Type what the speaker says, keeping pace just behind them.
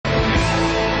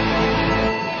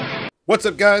What's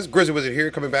up, guys? Grizz Wizard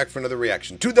here, coming back for another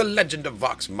reaction to The Legend of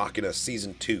Vox Machina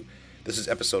Season 2. This is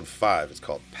Episode 5. It's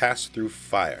called Pass Through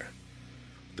Fire.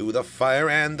 Through the fire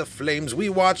and the flames we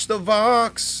watch the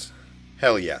Vox.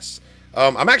 Hell yes.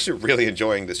 I'm actually really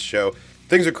enjoying this show.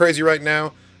 Things are crazy right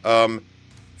now.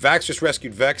 Vax just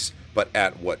rescued Vex, but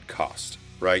at what cost,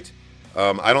 right?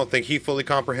 I don't think he fully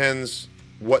comprehends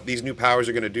what these new powers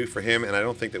are going to do for him, and I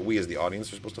don't think that we as the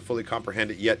audience are supposed to fully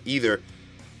comprehend it yet either.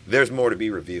 There's more to be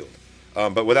revealed.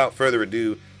 But without further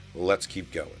ado, let's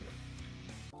keep going.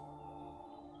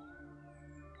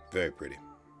 Very pretty.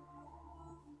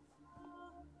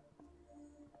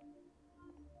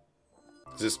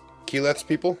 Is this Keyleth's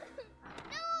people?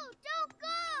 No,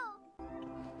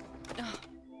 don't go!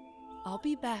 I'll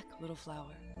be back, little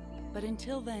flower. But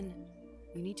until then,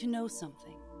 we need to know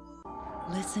something.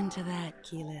 Listen to that,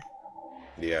 Keyleth.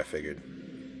 Yeah, I figured.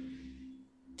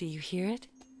 Do you hear it?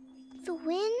 The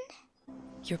wind?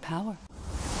 Your power.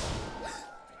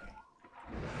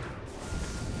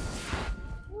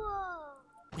 Whoa!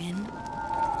 Wind,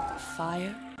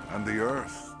 fire. And the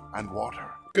earth and water.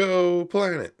 Go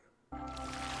planet.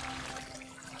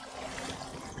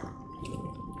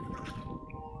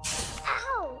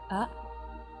 Ow!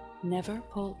 Never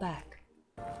pull back.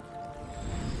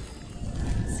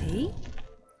 See?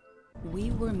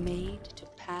 We were made to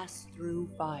pass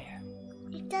through fire.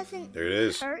 It doesn't There it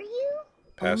is. hurt you?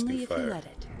 Pass Only through if fire. you let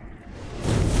it.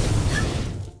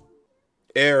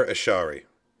 Air Ashari.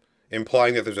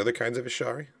 Implying that there's other kinds of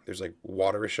Ashari. There's like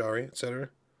water Ashari, etc.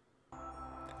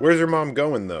 Where's her mom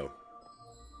going, though?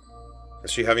 Is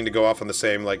she having to go off on the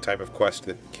same like type of quest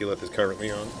that Keyleth is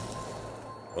currently on?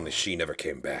 Only she never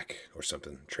came back, or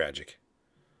something tragic.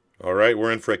 Alright,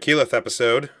 we're in for a Keyleth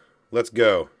episode. Let's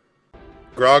go.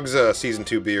 Grog's Season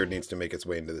 2 beard needs to make its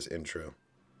way into this intro.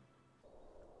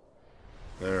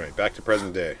 Alright, back to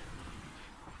present day.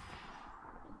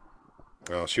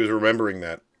 Oh, she was remembering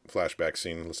that flashback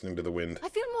scene, listening to the wind. I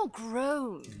feel more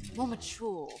grown, more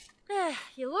mature.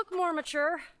 You look more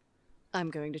mature.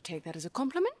 I'm going to take that as a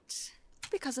compliment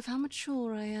because of how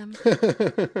mature I am.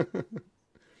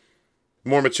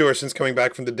 More mature since coming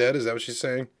back from the dead, is that what she's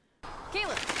saying?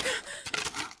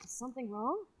 Kayla! Is something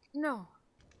wrong? No,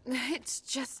 it's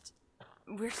just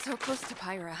we're so close to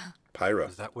Pyra. Pyra.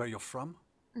 Is that where you're from?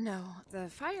 No, the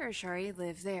fire Ashari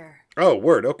live there. Oh,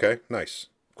 word, okay, nice.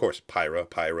 Of course, Pyro.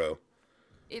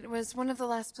 It was one of the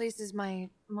last places my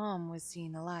mom was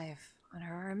seen alive on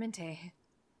her Aramente.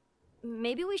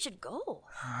 Maybe we should go.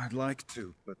 I'd like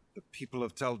to, but the people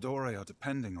of Taldore are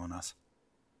depending on us.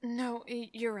 No,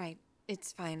 you're right.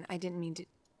 It's fine. I didn't mean to.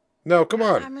 No, come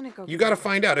on. I'm gonna go. You gotta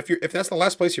find out. If that's the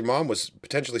last place your mom was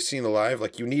potentially seen alive,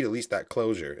 like, you need at least that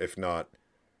closure, if not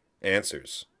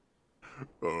answers.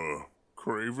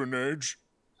 Craven Edge?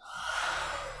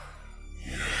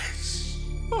 Yes.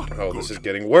 Oh, this is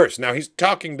getting worse. Now he's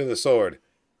talking to the sword.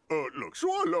 Look, so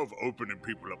I love opening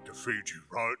people up to Fiji,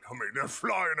 right? I mean, they're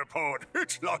flying apart.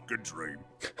 It's like a dream.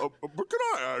 But can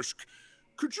I ask,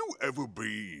 could you ever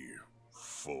be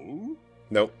full?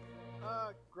 Nope.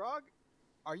 Grog,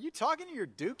 are you talking to your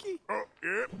dookie?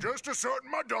 Yeah, just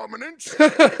asserting my dominance.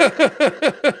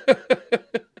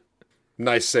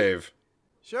 Nice save.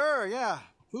 Sure, yeah.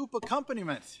 Poop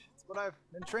accompaniment. It's what I've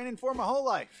been training for my whole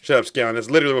life. Shut up, Scout. That's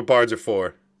literally what bards are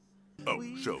for. Oh,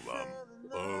 so,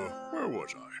 where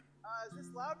was I? Is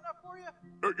this loud enough for you?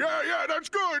 Yeah, that's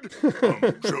good.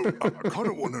 So, I kind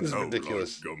of want to This is know,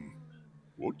 ridiculous. like,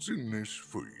 what's in this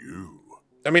for you?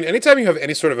 I mean, anytime you have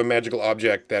any sort of a magical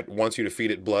object that wants you to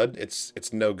feed it blood,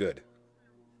 it's no good.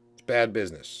 It's bad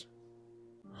business.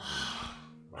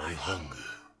 My hunger,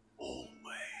 always.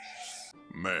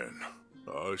 Man,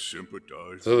 I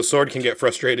sympathize. So the sword can get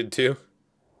frustrated too.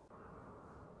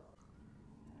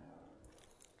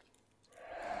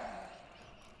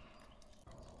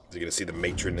 Is he gonna see the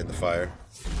matron in the fire?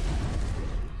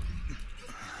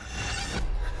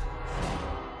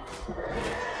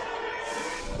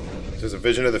 Is this a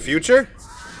vision of the future?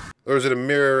 Or is it a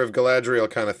mirror of Galadriel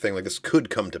kind of thing? Like, this could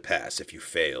come to pass if you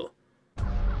fail.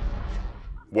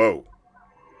 Whoa.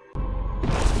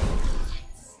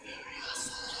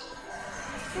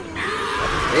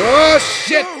 Oh,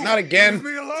 shit! Not again! Leave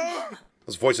me alone!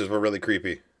 Those voices were really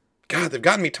creepy. God, they've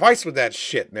gotten me twice with that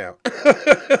shit now.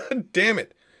 Damn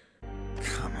it.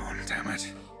 Come on, damn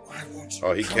it. Why won't you?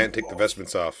 Oh, he can't take the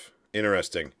vestments off.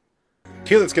 Interesting.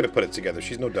 Keyleth's gonna put it together.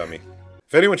 She's no dummy.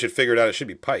 If anyone should figure it out, it should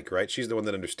be Pike, right? She's the one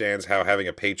that understands how having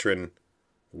a patron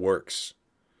works.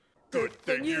 Good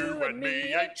thing you and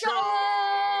me ain't chose!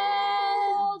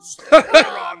 We're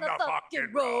on the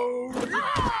fucking road!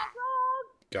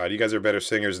 God, you guys are better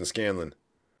singers than Scanlan.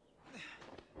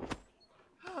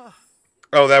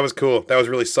 Oh, that was cool. That was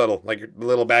really subtle. Like your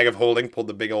little bag of holding pulled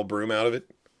the big old broom out of it.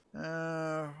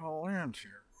 I'll land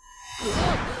here.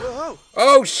 Whoa!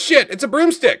 Oh, shit! It's a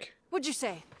broomstick! What'd you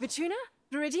say? Vituna?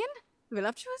 Viridian?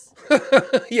 Voluptuous?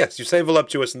 Yes, you say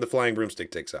voluptuous and the flying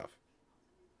broomstick takes off.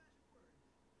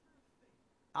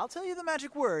 I'll tell you the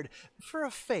magic word for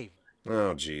a favor.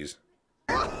 Oh, jeez.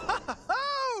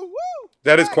 Oh, woo!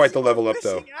 That is quite the Max, level you're up,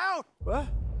 though. missing out. What?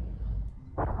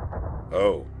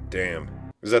 Oh, damn.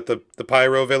 Is that the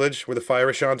Pyro village where the fire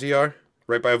Ashanti are?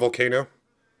 Right by a volcano?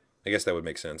 I guess that would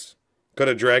make sense. Could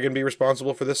a dragon be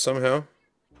responsible for this somehow?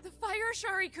 The Fire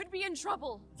Shari could be in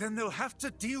trouble. Then they'll have to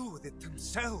deal with it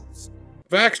themselves.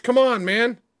 Vax, come on,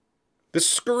 man! This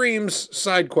screams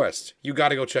side quest. You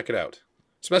gotta go check it out.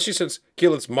 Especially since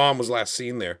Keelan's mom was last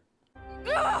seen there.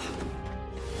 Ugh.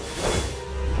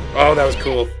 Oh, that was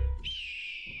cool.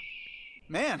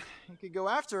 Man, you could go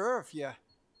after her if you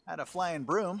had a flying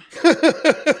broom.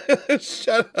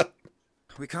 Shut up.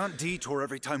 We can't detour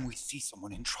every time we see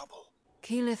someone in trouble.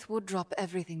 Keyleth would drop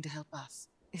everything to help us,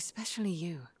 especially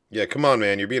you. Yeah, come on,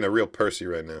 man. You're being a real Percy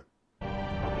right now.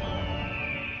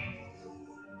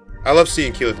 I love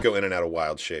seeing Keyleth go in and out of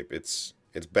wild shape. It's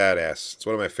badass. It's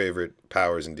one of my favorite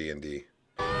powers in D&D.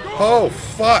 Oh,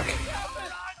 fuck!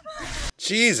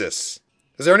 Jesus.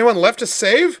 Is there anyone left to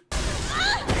save?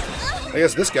 I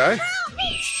guess this guy.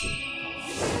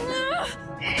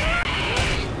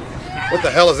 What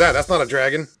the hell is that? That's not a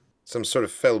dragon. Some sort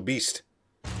of fell beast.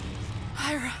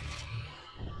 Ira.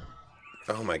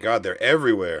 Oh my god, they're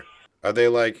everywhere. Are they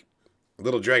like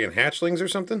little dragon hatchlings or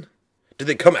something? Did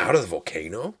they come out of the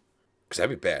volcano? Because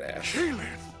that'd be badass.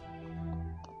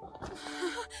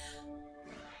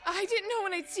 I didn't know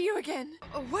when I'd see you again.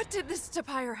 What did this to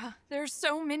Pyra? There's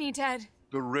so many dead.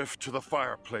 The rift to the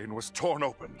fire plane was torn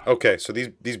open. Okay, so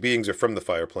these beings are from the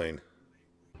fire plane.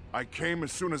 I came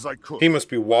as soon as I could. He must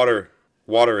be water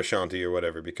Ashanti or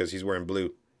whatever because he's wearing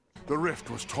blue. The rift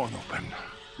was torn open.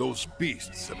 Those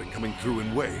beasts have been coming through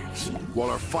in waves, while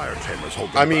our fire tamers hold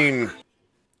them I mean,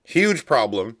 huge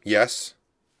problem, yes.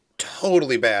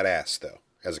 Totally badass, though,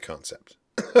 as a concept.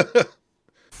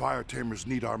 Fire tamers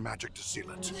need our magic to seal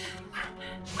it.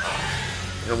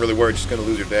 Don't really worry, she's gonna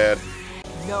lose her dad.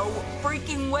 No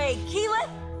freaking way, Keelan!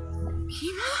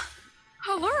 Kima?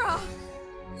 Allura?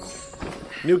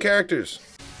 New characters.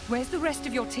 Where's the rest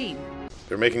of your team?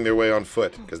 They're making their way on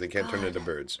foot because they can't turn into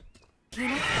birds.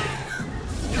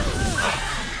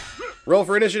 Roll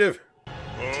for initiative.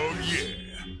 Oh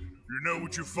yeah. You know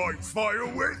what you fight fire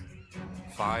with?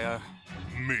 Fire.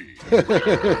 Me.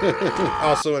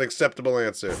 Also an acceptable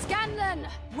answer. Scanlan!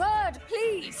 Word,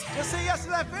 please! Just say yes to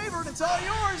that favor and it's all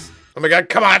yours. Oh my god,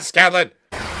 come on, Scanlan!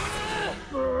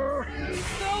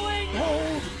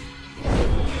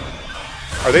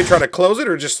 Are they trying to close it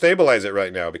or just stabilize it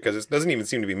right now? Because it doesn't even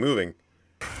seem to be moving.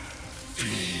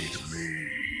 Feed me.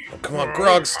 Oh, come on,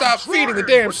 Grog, stop feeding the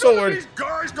damn sword! These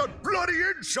guys got bloody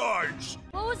insides.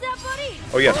 What was that, buddy?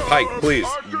 Oh yes, Pike, please.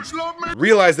 I just love me.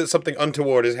 Realize that something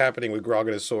untoward is happening with Grog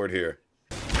and his sword here.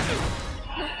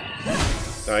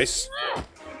 Nice.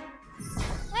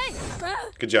 Hey!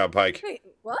 Good job, Pike. Wait,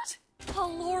 what?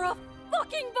 Allura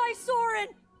fucking Visorin!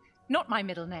 Not my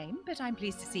middle name, but I'm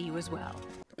pleased to see you as well.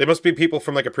 They must be people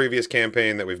from like a previous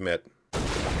campaign that we've met.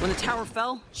 When the tower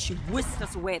fell, she whisked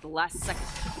us away at the last second.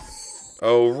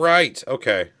 Oh, right.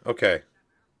 Okay, okay.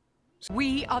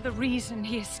 We are the reason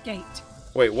he escaped.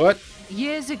 Wait, what?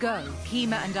 Years ago,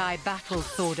 Kima and I battled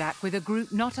Thordak with a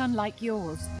group not unlike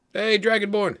yours. Hey,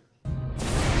 Dragonborn.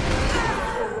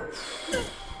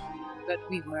 But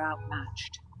we were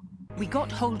outmatched. We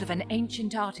got hold of an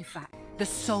ancient artifact, the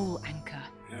Soul Anchor,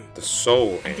 The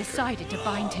soul and anchor. decided to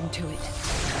bind him to it.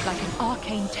 Like an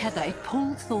arcane tether, it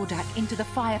pulled Thordak into the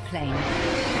fire plane,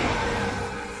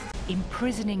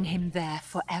 imprisoning him there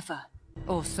forever.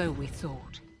 Or so we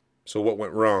thought. So what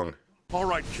went wrong? All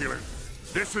right, Keelan.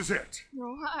 This is it.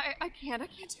 No, I can't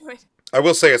do it. I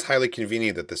will say it's highly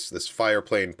convenient that this fire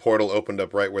plane portal opened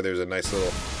up right where there's a nice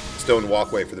little stone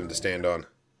walkway for them to stand on.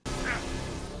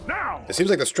 Now! It seems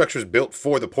like the structure's built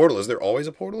for the portal. Is there always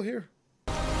a portal here?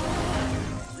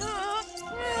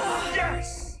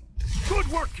 Yes! Good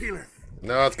work, Keelan.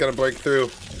 No, it's gonna break through.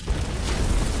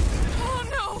 Oh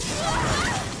no!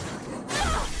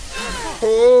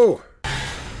 Oh!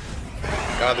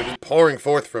 God, they're just pouring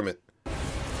forth from it.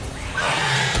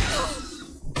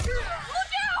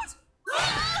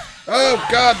 Oh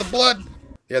God, the blood!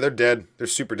 Yeah, they're dead. They're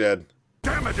super dead.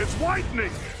 Damn it, it's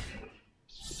widening!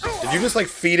 Did you just like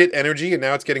feed it energy and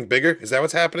now it's getting bigger? Is that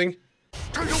what's happening?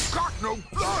 You got no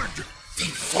blood! Then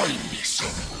find me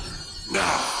some.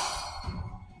 Now!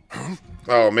 Huh?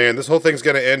 Oh man, this whole thing's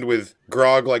gonna end with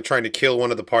Grog like trying to kill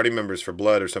one of the party members for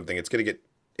blood or something. It's gonna get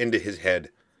into his head.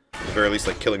 At the very least,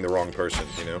 like killing the wrong person,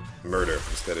 you know? Murder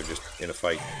instead of just in a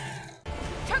fight.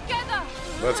 Together!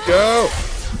 Let's go!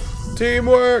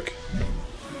 Teamwork!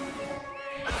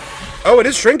 Oh, it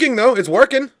is shrinking though. It's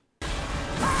working.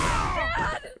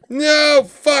 No!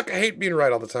 Fuck! I hate being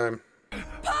right all the time.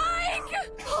 Pike!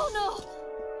 Oh no!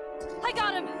 I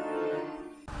got him!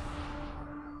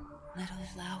 Little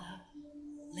flower,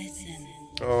 listen.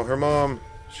 Oh, her mom.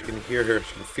 She can hear her.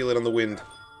 She can feel it on the wind.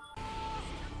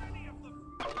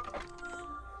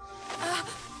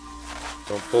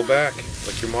 Don't pull back,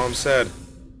 like your mom said.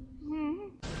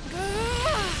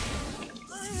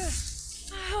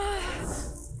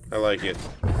 I like it.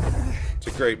 It's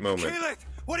a great moment. Kill it!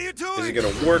 What are you doing? Is it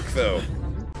gonna work, though?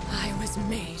 I was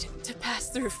made to pass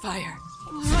through fire.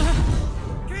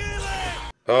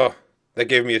 Oh, that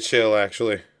gave me a chill,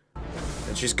 actually.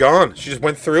 And she's gone. She just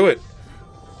went through it.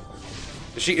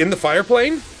 Is she in the fire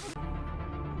plane?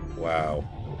 Wow.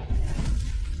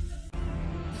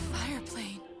 The fire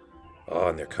plane. Oh,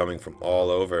 and they're coming from all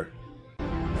over. It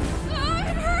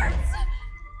hurts!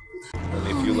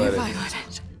 Only if you let If it. I let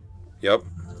it. Yep.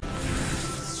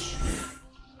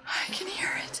 I can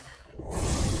hear it.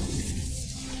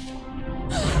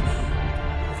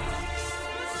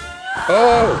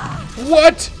 Oh!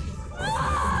 What?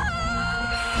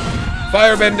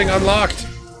 Firebending unlocked.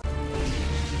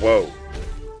 Whoa.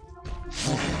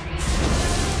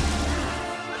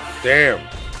 Damn.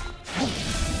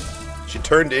 She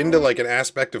turned into like an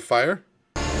aspect of fire?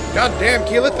 God damn,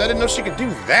 Keyleth, I didn't know she could do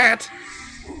that.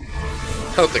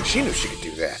 I don't think she knew she could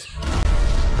do that.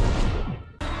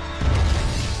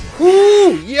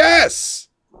 Whoo! Yes!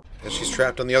 And she's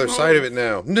trapped on the other side of it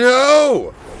now.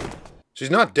 No!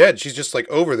 She's not dead, she's just like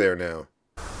over there now.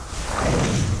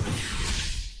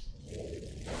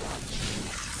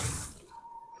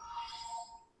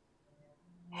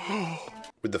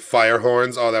 With the fire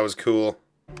horns, oh, that was cool.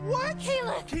 What?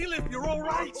 Caleb! Caleb, you're all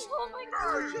right. Oh my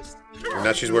gosh! And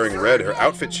now she's wearing red, her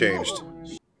outfit changed.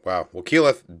 Wow, well,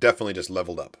 Keyleth definitely just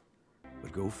leveled up.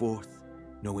 But go forth,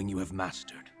 knowing you have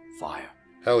mastered fire.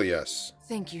 Hell yes.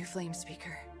 Thank you, Flame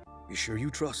Speaker. Be sure you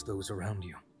trust those around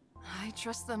you. I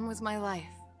trust them with my life.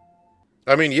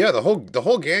 I mean, yeah, the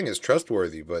whole gang is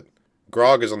trustworthy, but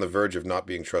Grog is on the verge of not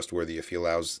being trustworthy if he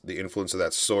allows the influence of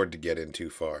that sword to get in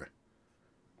too far.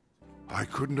 I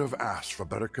couldn't have asked for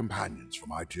better companions for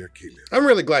my dear Caleb. I'm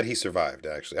really glad he survived,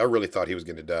 actually. I really thought he was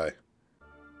going to die.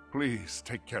 Please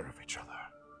take care of each other.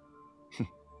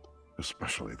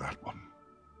 Especially that one.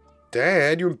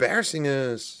 Dad, you're embarrassing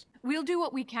us. We'll do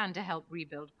what we can to help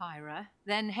rebuild Pyra,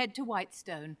 then head to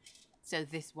Whitestone so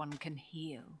this one can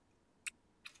heal.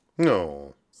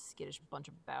 No. Skittish bunch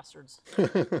of bastards.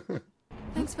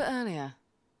 Thanks for earlier.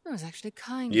 That was actually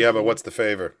kind. Yeah, of but you. what's the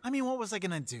favor? I mean, what was I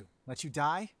gonna do? Let you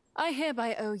die? I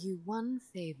hereby owe you one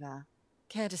favor.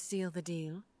 Care to seal the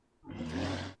deal?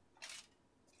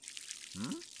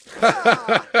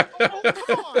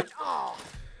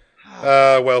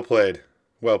 Well played.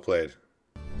 Well played.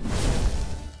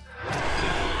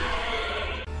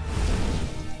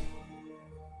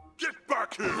 Get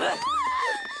back here!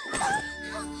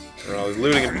 Oh, there's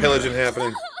looting and pillaging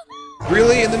happening.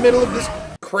 Really? In the middle of this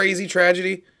crazy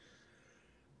tragedy?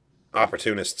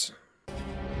 Opportunists.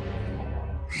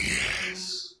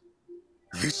 Yes.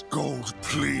 This gold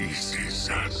pleases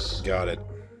us. Got it.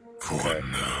 For Okay.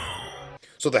 now.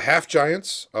 So the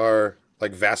half-giants are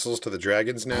like vassals to the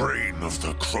dragons now? Reign of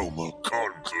the Chroma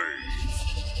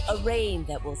Conclave. A reign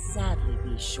that will sadly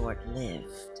be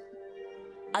short-lived.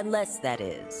 Unless, that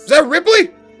is, Is that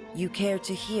Ripley? you care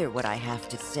to hear what I have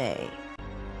to say.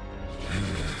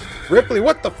 Ripley,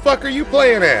 what the fuck are you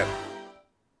playing at?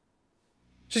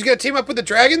 She's gonna team up with the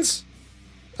dragons?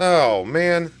 Oh,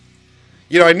 man.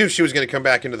 You know, I knew she was gonna come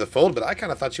back into the fold, but I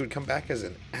kind of thought she would come back as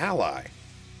an ally.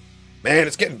 Man,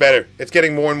 it's getting better. It's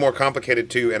getting more and more complicated,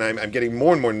 too, and I'm getting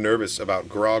more and more nervous about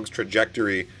Grog's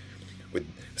trajectory with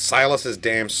Silas's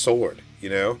damn sword, you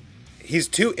know? He's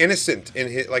too innocent in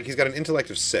his, like, he's got an intellect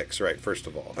of 6, right, first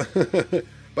of all.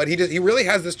 But he really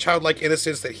has this childlike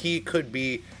innocence that he could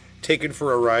be taken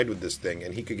for a ride with this thing,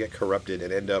 and he could get corrupted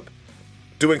and end up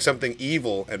doing something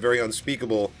evil and very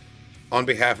unspeakable on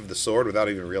behalf of the sword without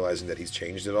even realizing that he's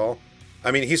changed it all.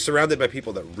 I mean, he's surrounded by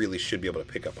people that really should be able to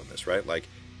pick up on this, right? Like,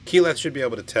 Keyleth should be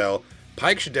able to tell.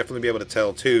 Pike should definitely be able to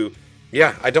tell, too.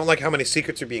 Yeah, I don't like how many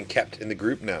secrets are being kept in the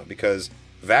group now, because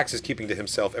Vax is keeping to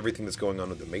himself everything that's going on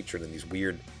with the matron and these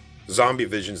weird zombie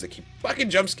visions that keep fucking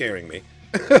jump scaring me.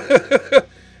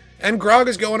 And Grog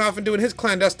is going off and doing his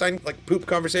clandestine, like, poop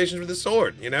conversations with his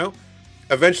sword, you know?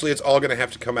 Eventually, it's all going to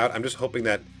have to come out. I'm just hoping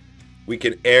that we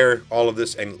can air all of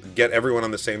this and get everyone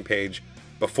on the same page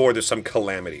before there's some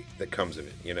calamity that comes of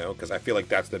it, you know? Because I feel like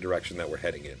that's the direction that we're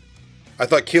heading in. I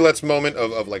thought Keelet's moment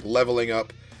of like leveling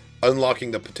up,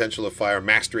 unlocking the potential of fire,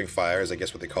 mastering fire, is I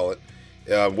guess what they call it,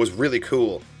 was really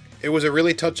cool. It was a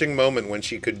really touching moment when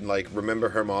she could like remember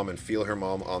her mom and feel her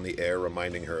mom on the air,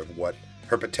 reminding her of what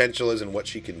her potential is and what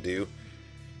she can do.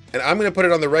 And I'm going to put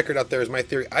it on the record out there as my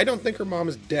theory. I don't think her mom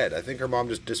is dead. I think her mom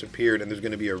just disappeared, and there's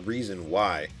going to be a reason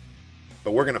why.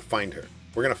 But we're going to find her.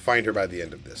 We're going to find her by the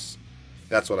end of this.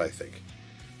 That's what I think.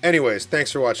 Anyways,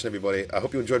 thanks for watching, everybody. I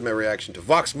hope you enjoyed my reaction to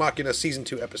Vox Machina Season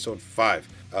 2, Episode 5.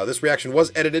 This reaction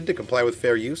was edited to comply with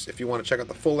fair use. If you want to check out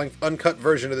the full-length, uncut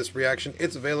version of this reaction,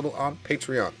 it's available on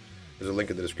Patreon. There's a link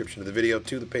in the description of the video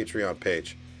to the Patreon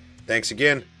page. Thanks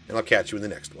again, and I'll catch you in the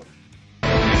next one.